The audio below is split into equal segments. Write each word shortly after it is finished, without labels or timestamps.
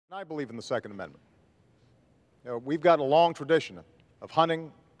I believe in the Second Amendment. We've got a long tradition of hunting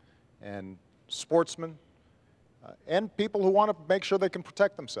and sportsmen and people who want to make sure they can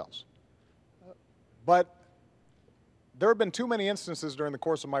protect themselves. But there have been too many instances during the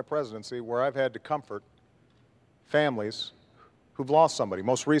course of my presidency where I've had to comfort families who've lost somebody,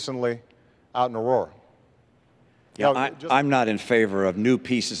 most recently out in Aurora. Yeah, I'm not in favor of new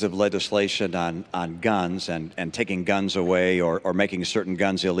pieces of legislation on guns and taking guns away or making certain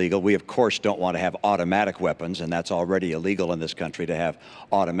guns illegal. We, of course, don't want to have automatic weapons, and that's already illegal in this country to have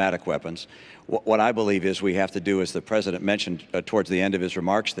automatic weapons. What I believe is we have to do, as the President mentioned towards the end of his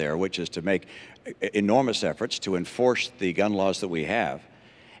remarks there, which is to make enormous efforts to enforce the gun laws that we have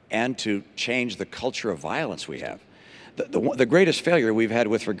and to change the culture of violence we have. The greatest failure we've had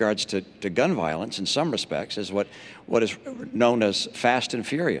with regards to gun violence in some respects is what is known as Fast and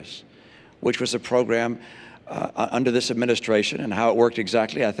Furious, which was a program under this administration, and how it worked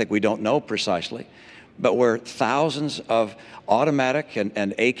exactly, I think we don't know precisely, but where thousands of automatic and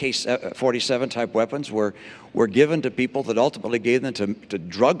AK-47 type weapons were given to people that ultimately gave them to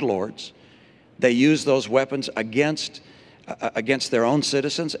drug lords. They used those weapons against their own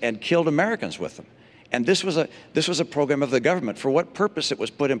citizens and killed Americans with them. And this was a program of the government. For what purpose it was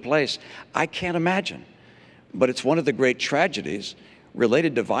put in place, I can't imagine. But it's one of the great tragedies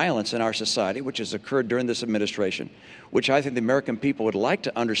related to violence in our society, which has occurred during this administration, which I think the American people would like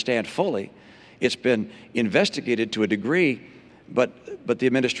to understand fully. It's been investigated to a degree, but the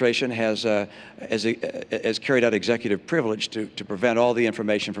administration has carried out executive privilege to prevent all the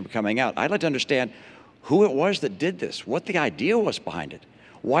information from coming out. I'd like to understand who it was that did this, what the idea was behind it,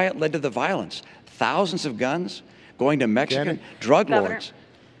 why it led to the violence. Thousands of guns going to Mexican drug lords.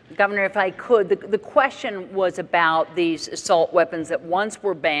 Governor, if I could, the question was about these assault weapons that once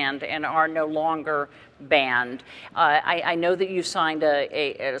were banned and are no longer banned. I know that you signed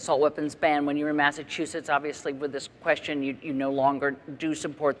an assault weapons ban when you were in Massachusetts. Obviously, with this question, you no longer do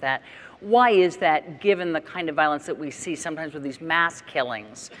support that. Why is that, given the kind of violence that we see sometimes with these mass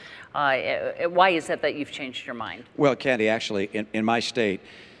killings? Why is that you've changed your mind? Well, Candy, actually, in my state,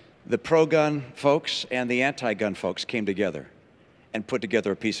 the pro-gun folks and the anti-gun folks came together and put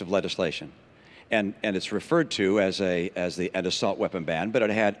together a piece of legislation. And it's referred to as an assault weapon ban, but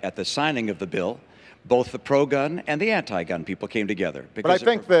it had, at the signing of the bill, both the pro-gun and the anti-gun people came together. But I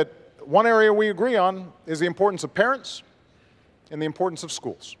think that one area we agree on is the importance of parents and the importance of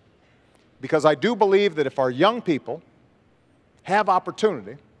schools. Because I do believe that if our young people have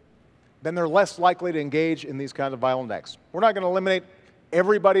opportunity, then they're less likely to engage in these kinds of violent acts. We're not going to eliminate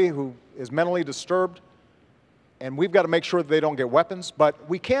everybody who is mentally disturbed, and we've got to make sure that they don't get weapons, but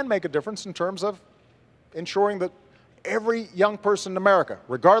we can make a difference in terms of ensuring that every young person in America,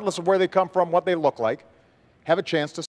 regardless of where they come from, what they look like, have a chance to